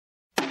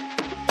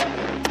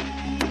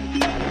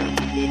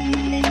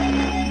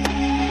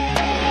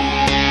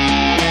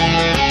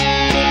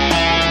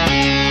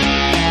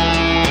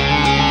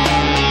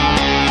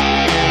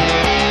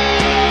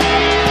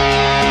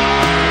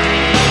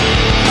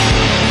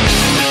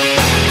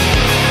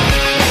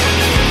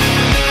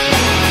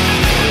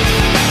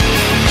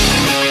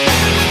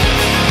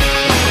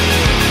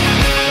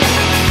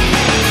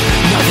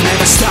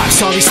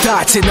All these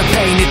thoughts and the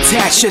pain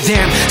attached to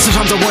them.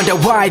 Sometimes I wonder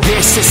why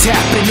this is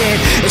happening.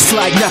 It's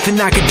like nothing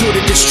I can do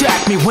to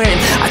distract me when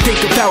I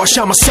think of how I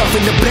shot myself in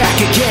the back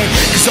again.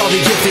 Cause all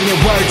the infinite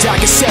words I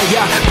can say,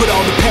 I put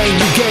all the pain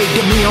you gave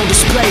to me on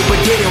display,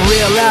 but didn't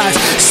realize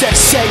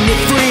setting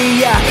it free.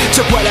 I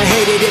took what I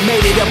hated and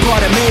made it a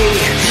part of me.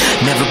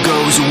 Never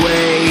goes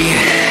away.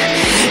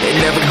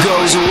 It never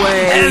goes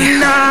away.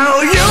 And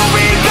now you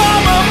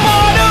become a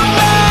part of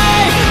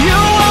me.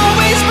 You'll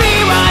always be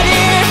right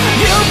here.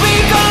 You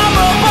become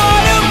a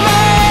part of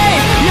me.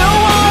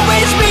 You'll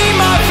always be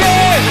my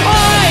fear.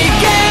 I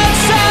can't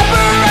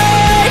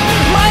separate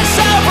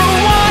myself from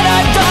what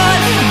I've done.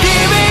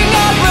 Giving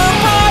up a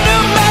part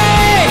of me.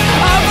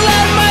 I've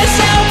let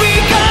myself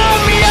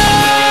become you.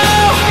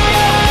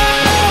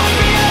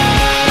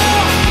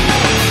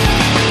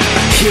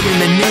 Hearing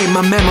the name,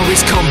 my memories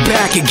come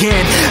back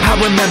again. I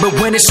remember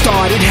when it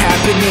started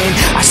happening.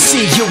 I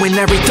see you in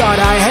every thought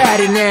I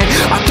had, and then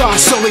I thought I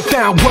slowly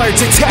found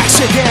words attached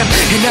to them.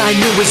 And I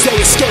knew as they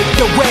escaped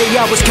away,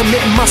 I was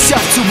committing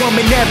myself to them.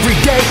 And every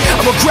day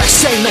I regret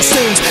saying those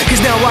things,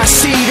 cause now I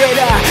see that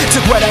I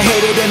took what I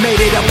hated and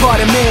made it a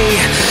part of me.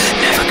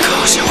 Never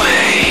goes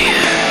away.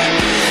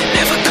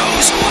 Never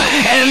goes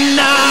away. And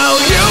now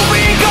you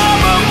become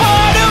a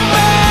part of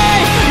me.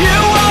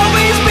 You'll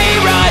always be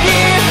right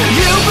here.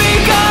 You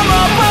become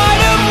a part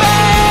of me.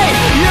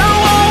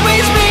 You'll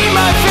always be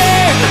my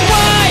fear.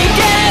 I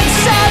can't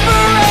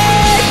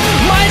separate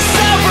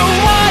myself from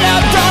what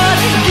I've done.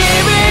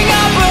 Giving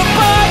up a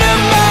part of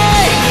me.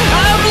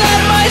 I've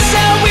let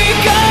myself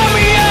become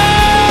you.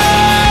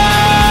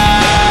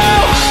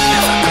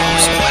 Never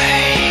goes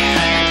away.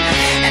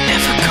 It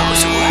never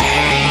goes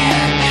away.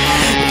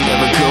 It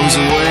never goes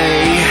away.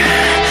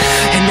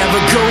 It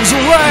never goes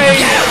away.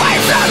 Get away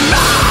from me.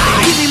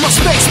 Give me my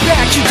space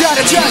back, you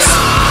gotta just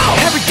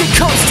everything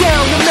comes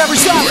down, the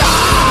memories up.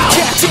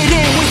 Kept it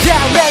in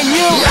without letting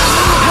you.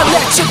 I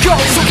let you go,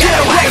 so get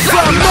away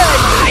from me.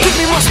 Give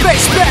me my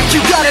space back,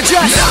 you gotta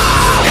just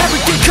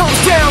everything comes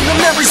down, the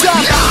memories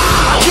up.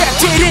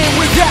 Kept it in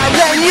without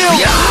letting you.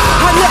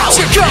 I let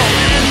you go.